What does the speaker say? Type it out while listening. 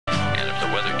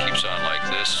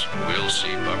this, we'll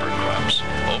see bumper crops.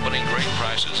 Opening grain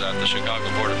prices at the Chicago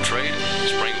Board of Trade.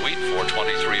 Spring wheat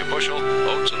 $4.23 a bushel,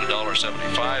 oats at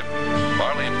 $1.75,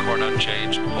 barley and corn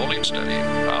unchanged, holding steady.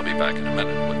 I'll be back in a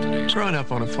minute with today's... Growing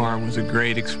up on a farm was a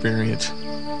great experience.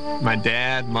 My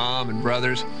dad, mom, and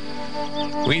brothers,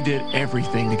 we did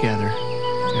everything together.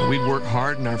 We'd work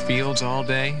hard in our fields all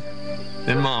day.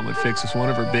 Then Mom would fix us one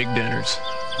of her big dinners.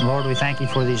 Lord, we thank you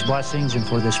for these blessings and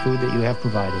for this food that you have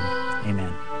provided.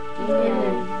 Amen.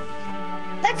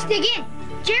 Let's dig in.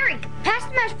 Jerry, pass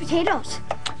the mashed potatoes.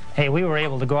 Hey, we were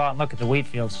able to go out and look at the wheat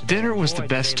fields today. Dinner was the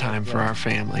best time for our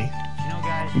family.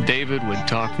 David would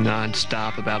talk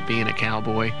non-stop about being a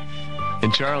cowboy.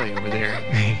 And Charlie over there,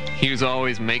 he was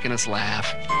always making us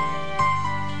laugh.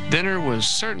 Dinner was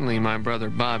certainly my brother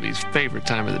Bobby's favorite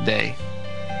time of the day.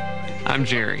 I'm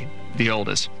Jerry, the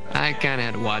oldest. I kind of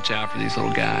had to watch out for these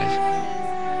little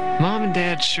guys. Mom and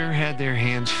Dad sure had their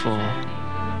hands full,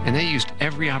 and they used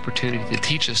every opportunity to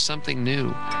teach us something new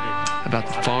about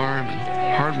the farm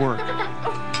and hard work,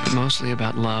 but mostly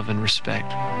about love and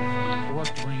respect.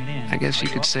 I guess you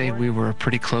could say we were a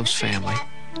pretty close family.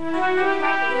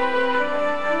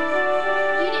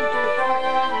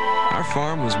 Our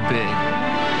farm was big,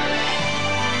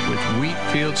 with wheat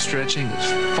fields stretching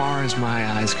as far as my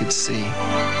eyes could see.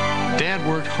 Dad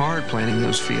worked hard planting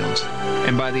those fields,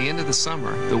 and by the end of the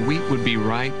summer, the wheat would be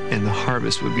ripe and the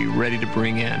harvest would be ready to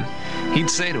bring in. He'd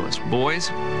say to us, "Boys,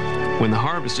 when the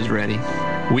harvest is ready,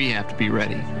 we have to be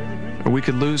ready, or we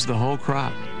could lose the whole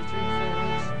crop."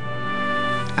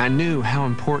 I knew how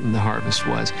important the harvest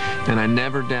was, and I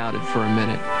never doubted for a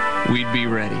minute we'd be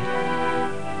ready.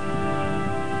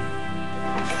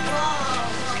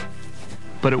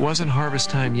 But it wasn't harvest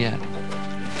time yet.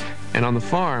 And on the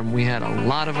farm, we had a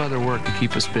lot of other work to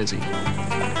keep us busy,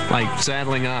 like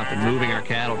saddling up and moving our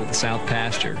cattle to the south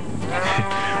pasture.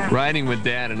 Riding with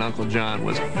Dad and Uncle John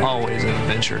was always an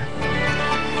adventure.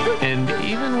 And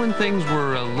even when things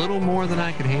were a little more than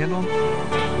I could handle,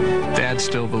 Dad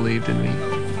still believed in me.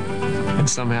 And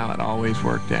somehow it always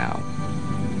worked out.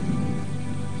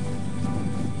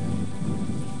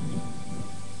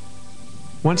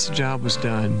 Once the job was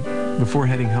done, before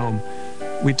heading home,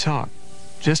 we talked,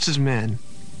 just as men,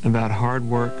 about hard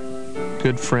work,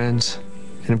 good friends,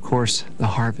 and of course, the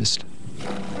harvest.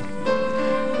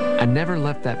 I never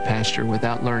left that pasture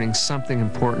without learning something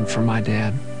important from my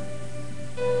dad.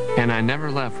 And I never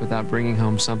left without bringing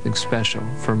home something special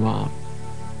for Mom.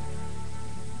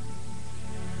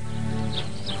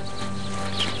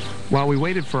 While we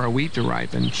waited for our wheat to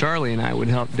ripen, Charlie and I would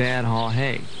help Dad haul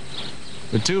hay.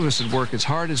 The two of us would work as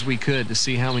hard as we could to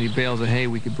see how many bales of hay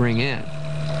we could bring in.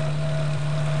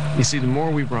 You see, the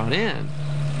more we brought in,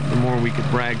 the more we could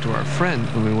brag to our friends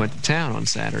when we went to town on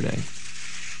Saturday.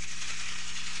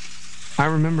 I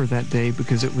remember that day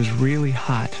because it was really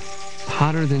hot,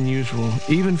 hotter than usual,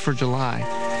 even for July.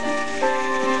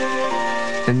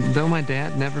 And though my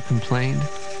dad never complained,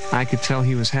 I could tell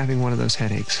he was having one of those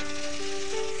headaches.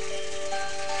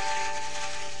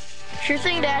 Sure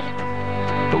thing, Dad.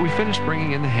 But we finished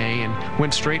bringing in the hay and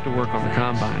went straight to work on the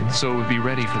combine so it would be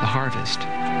ready for the harvest.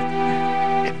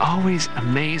 It always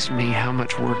amazed me how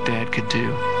much work Dad could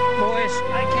do. Boys,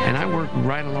 And I worked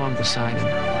right along beside him.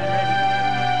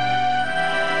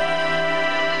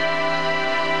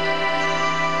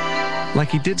 Like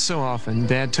he did so often,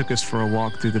 Dad took us for a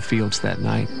walk through the fields that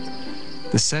night.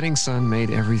 The setting sun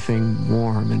made everything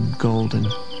warm and golden.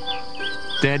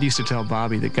 Dad used to tell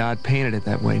Bobby that God painted it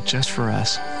that way just for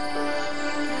us.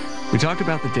 We talked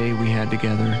about the day we had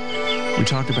together. We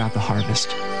talked about the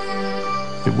harvest.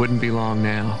 It wouldn't be long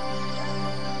now.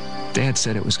 Dad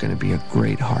said it was going to be a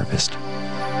great harvest.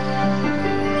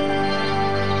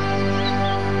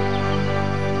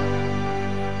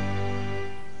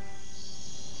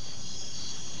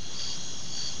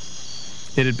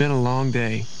 It had been a long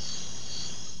day,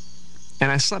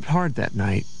 and I slept hard that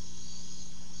night.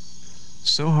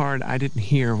 So hard I didn't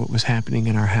hear what was happening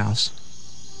in our house.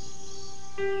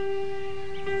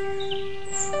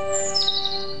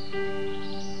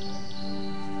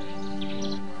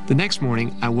 The next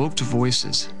morning, I woke to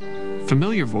voices,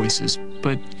 familiar voices,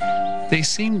 but they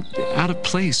seemed out of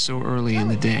place so early in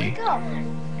the day.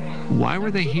 Why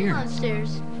were they here?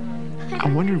 I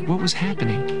wondered what was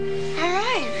happening. All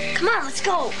right, come on, let's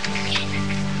go.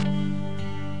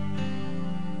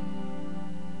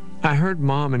 I heard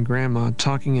Mom and Grandma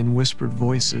talking in whispered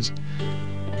voices.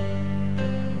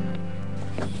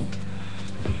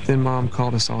 Then Mom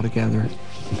called us all together.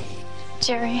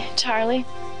 Jerry, Charlie,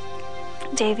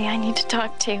 Davy, I need to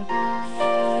talk to you.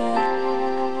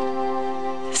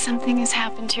 Something has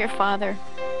happened to your father.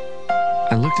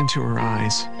 I looked into her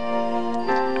eyes.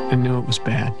 and knew it was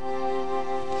bad.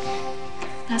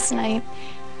 Last night,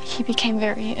 he became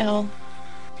very ill.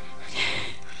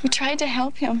 We tried to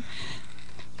help him,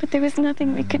 but there was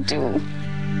nothing we could do.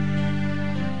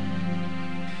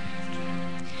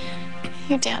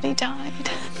 Your daddy died.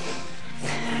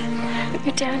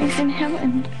 Your daddy's in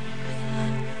heaven.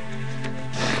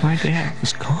 My dad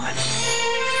was gone.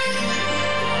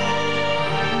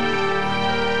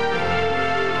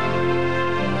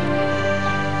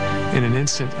 In an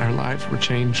instant, our lives were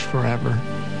changed forever.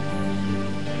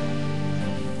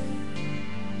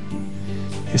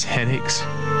 His headaches,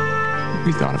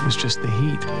 we thought it was just the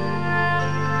heat.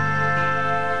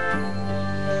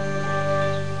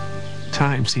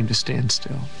 Time seemed to stand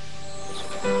still.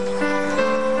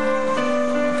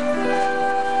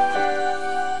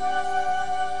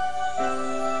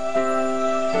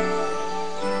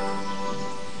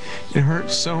 It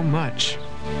hurt so much,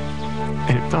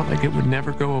 and it felt like it would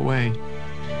never go away.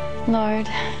 Lord,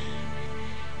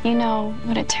 you know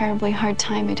what a terribly hard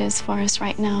time it is for us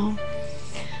right now.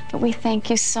 But we thank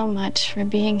you so much for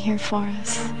being here for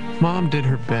us. Mom did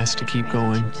her best to keep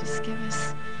going. Just give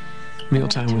us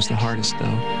Mealtime was the hardest, though.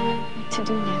 what to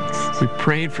do next. We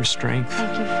prayed for strength.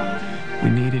 Thank you, Father. We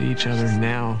needed each other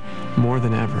now more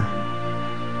than ever.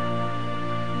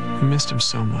 We missed him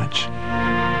so much.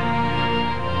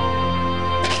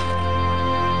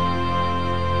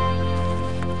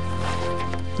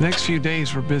 The next few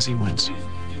days were busy ones.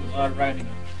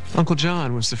 Uncle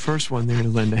John was the first one there to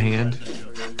lend a hand.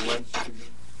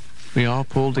 We all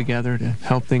pulled together to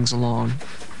help things along.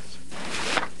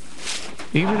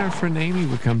 Even our friend Amy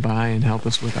would come by and help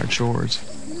us with our chores.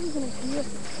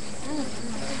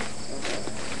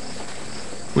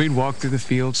 We'd walk through the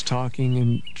fields talking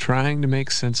and trying to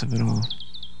make sense of it all.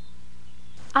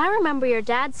 I remember your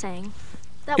dad saying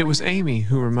that It was Amy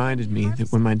who reminded me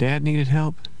that when my dad needed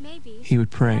help, maybe he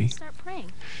would pray. start praying.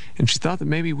 And she thought that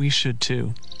maybe we should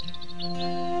too.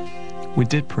 We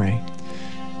did pray,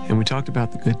 and we talked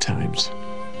about the good times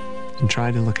and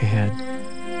tried to look ahead.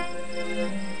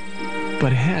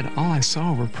 But ahead, all I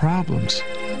saw were problems.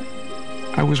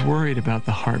 I was worried about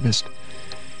the harvest.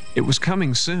 It was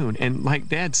coming soon, and like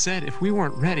Dad said, if we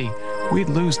weren't ready, we'd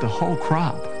lose the whole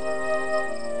crop.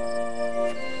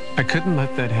 I couldn't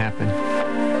let that happen.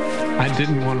 I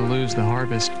didn't want to lose the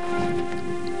harvest.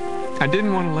 I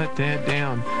didn't want to let Dad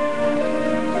down.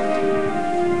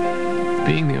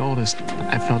 Being the oldest,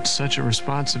 I felt such a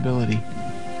responsibility.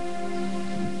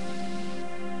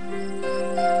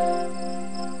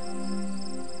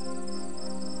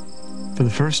 For the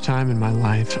first time in my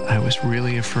life, I was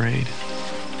really afraid.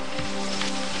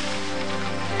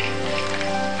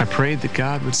 I prayed that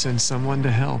God would send someone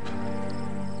to help.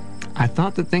 I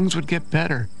thought that things would get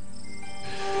better,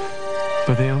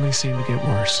 but they only seemed to get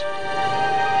worse.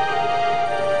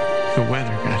 The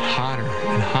weather got hotter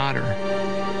and hotter,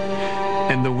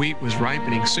 and the wheat was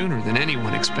ripening sooner than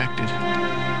anyone expected.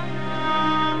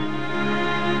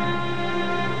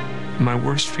 My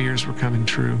worst fears were coming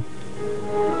true.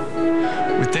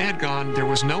 With Dad gone, there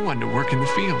was no one to work in the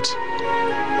fields.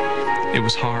 It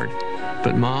was hard,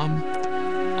 but Mom,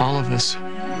 all of us,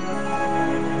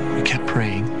 we kept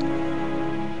praying.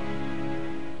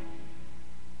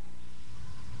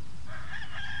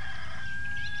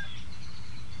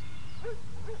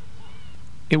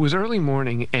 It was early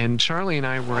morning, and Charlie and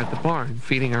I were at the barn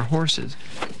feeding our horses.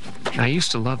 I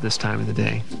used to love this time of the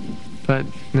day, but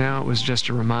now it was just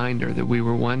a reminder that we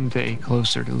were one day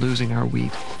closer to losing our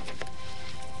wheat.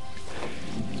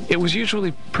 It was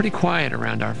usually pretty quiet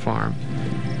around our farm,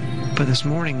 but this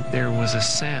morning there was a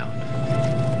sound,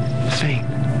 faint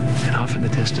and off in the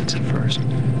distance at first,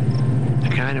 a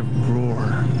kind of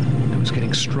roar that was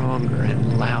getting stronger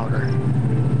and louder.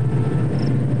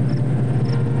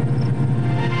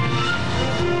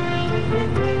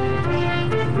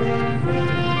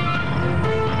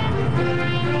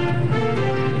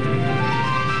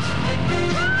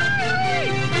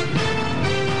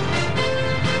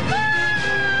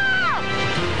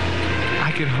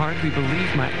 I could hardly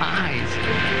believe my eyes.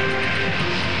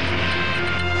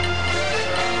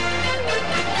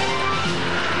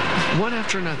 One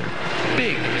after another,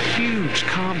 big, huge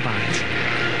combines.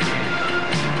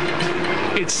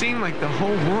 It seemed like the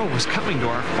whole world was coming to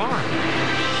our farm.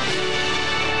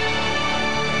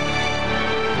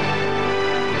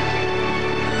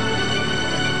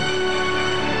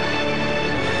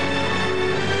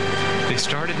 They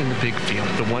started in the big field,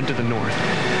 the one to the north,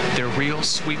 their reels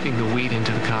sweeping the wheat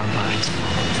into the combines.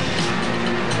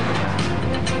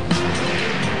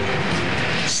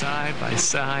 Side by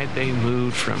side, they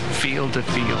moved from field to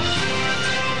field.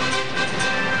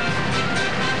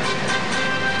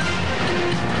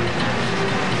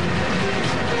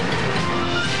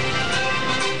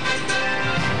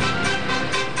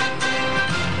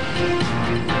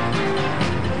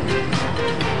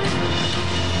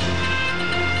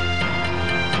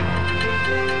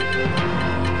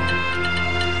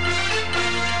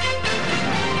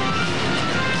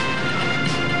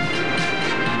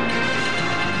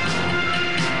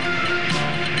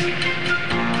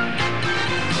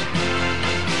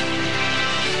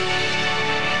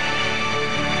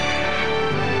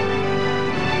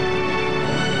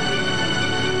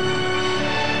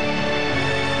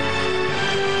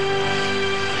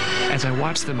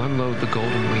 watched them unload the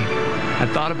golden wheat, I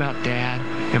thought about Dad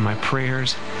and my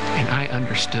prayers, and I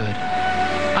understood.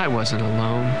 I wasn't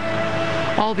alone.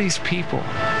 All these people,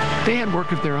 they had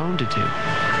work of their own to do,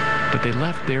 but they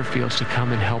left their fields to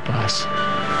come and help us.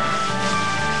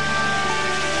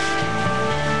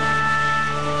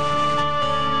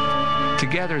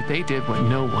 Together, they did what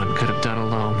no one could have done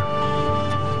alone.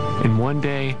 And one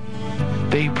day,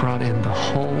 they brought in the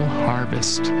whole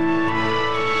harvest.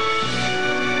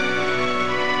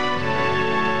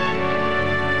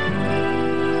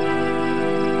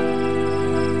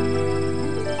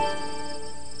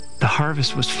 The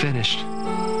harvest was finished.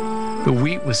 The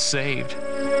wheat was saved.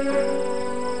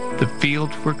 The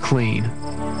fields were clean.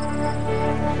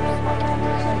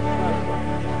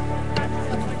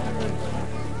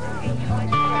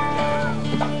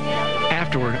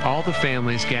 Afterward, all the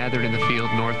families gathered in the field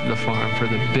north of the farm for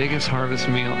the biggest harvest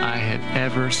meal I had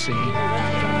ever seen.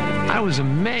 I was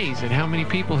amazed at how many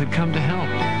people had come to help.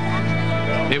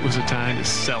 It was a time to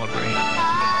celebrate.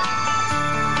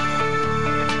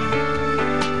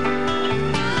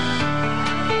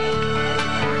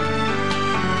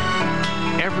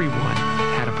 Everyone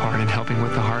had a part in helping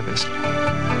with the harvest.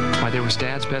 Why, there was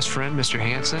Dad's best friend, Mr.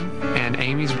 Hanson, and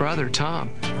Amy's brother, Tom.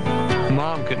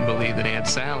 Mom couldn't believe that Aunt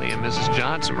Sally and Mrs.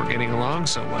 Johnson were getting along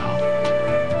so well.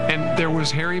 And there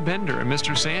was Harry Bender and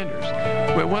Mr. Sanders.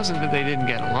 Well, it wasn't that they didn't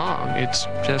get along, it's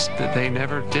just that they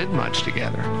never did much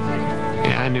together.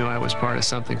 Yeah, I knew I was part of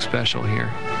something special here.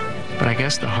 But I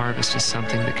guess the harvest is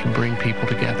something that can bring people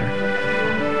together.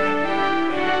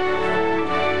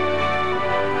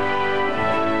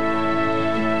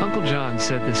 Uncle John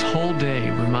said this whole day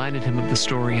reminded him of the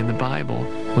story in the Bible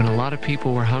when a lot of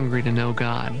people were hungry to know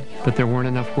God, but there weren't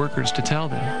enough workers to tell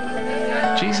them.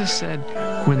 Jesus said,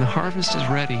 when the harvest is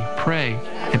ready, pray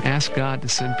and ask God to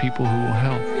send people who will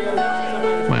help.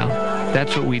 Well,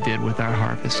 that's what we did with our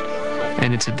harvest,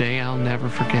 and it's a day I'll never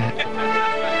forget. Let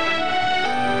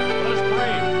us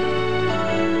pray.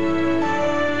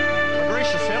 Our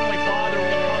gracious Heavenly Father, we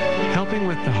come. Helping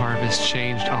with the harvest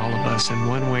changed all of us in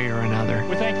one way or another.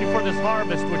 We thank you for this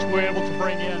harvest which we're able to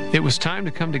bring in. It was time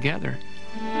to come together.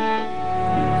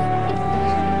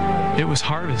 It was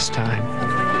harvest time.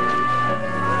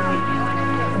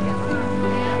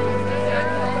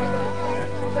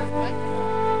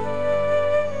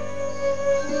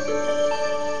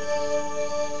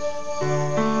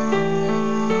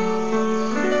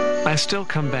 I still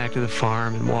come back to the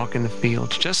farm and walk in the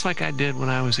fields just like I did when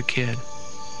I was a kid.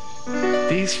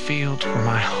 These fields were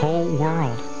my whole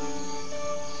world.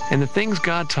 And the things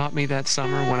God taught me that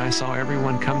summer when I saw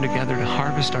everyone come together to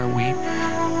harvest our wheat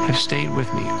have stayed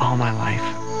with me all my life.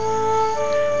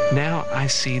 Now I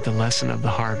see the lesson of the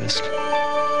harvest.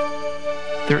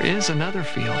 There is another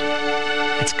field.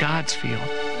 It's God's field,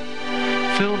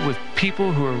 filled with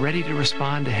people who are ready to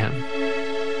respond to Him.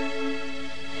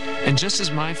 And just as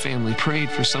my family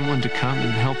prayed for someone to come and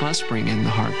help us bring in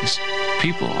the harvest,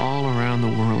 people all around the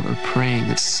world are praying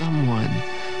that someone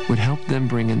would help them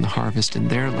bring in the harvest in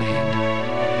their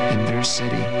land, in their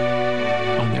city,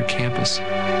 on their campus.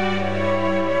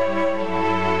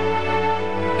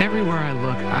 Everywhere I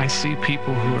look, I see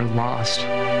people who are lost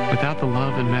without the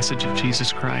love and message of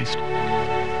Jesus Christ.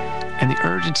 And the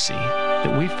urgency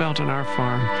that we felt on our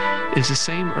farm is the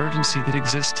same urgency that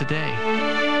exists today.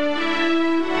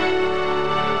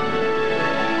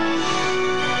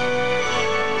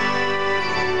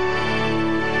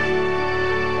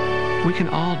 We can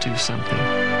all do something.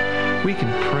 We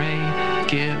can pray,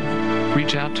 give,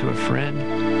 reach out to a friend,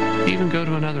 even go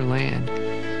to another land.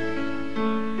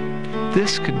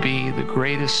 This could be the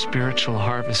greatest spiritual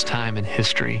harvest time in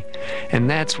history, and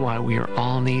that's why we are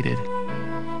all needed.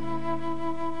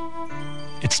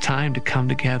 It's time to come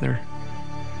together.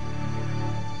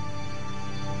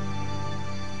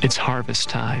 It's harvest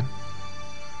time.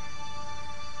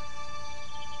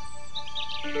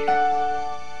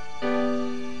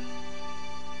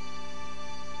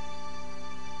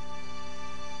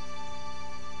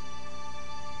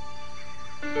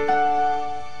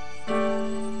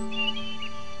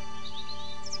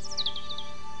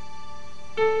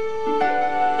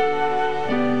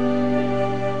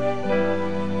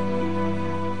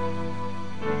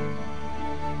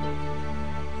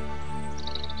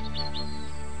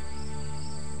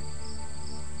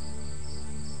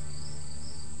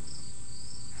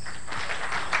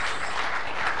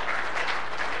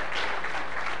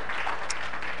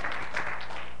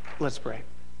 Let's pray.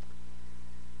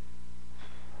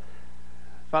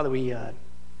 Father, we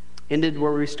ended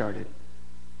where we started,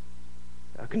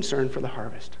 a concern for the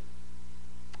harvest.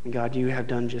 And God, you have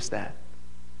done just that.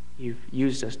 You've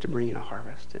used us to bring in a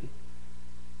harvest. And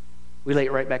we lay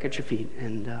it right back at your feet,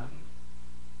 and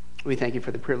we thank you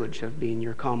for the privilege of being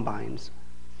your combines,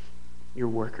 your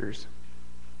workers,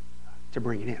 to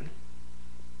bring it in.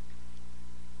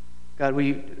 God,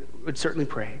 we would certainly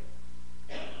pray.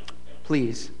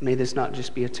 Please, may this not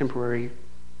just be a temporary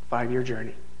 5-year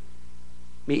journey.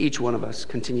 May each one of us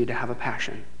continue to have a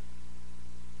passion,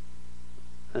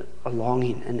 a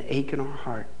longing, an ache in our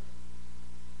heart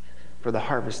for the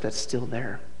harvest that's still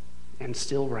there and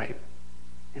still ripe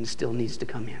and still needs to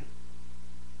come in.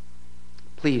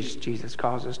 Please, Jesus,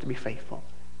 cause us to be faithful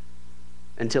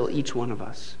until each one of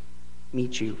us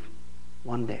meets you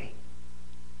one day,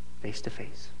 face to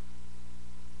face.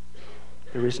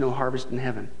 There is no harvest in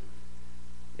heaven.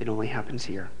 It only happens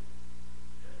here.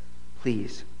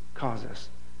 Please cause us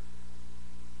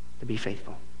to be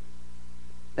faithful.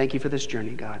 Thank you for this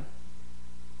journey, God.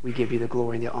 We give you the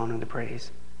glory, the honor, and the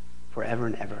praise forever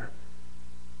and ever.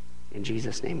 In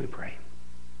Jesus' name we pray.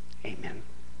 Amen.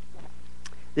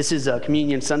 This is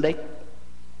Communion Sunday,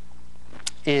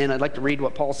 and I'd like to read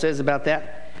what Paul says about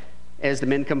that as the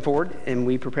men come forward and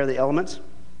we prepare the elements.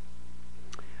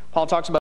 Paul talks about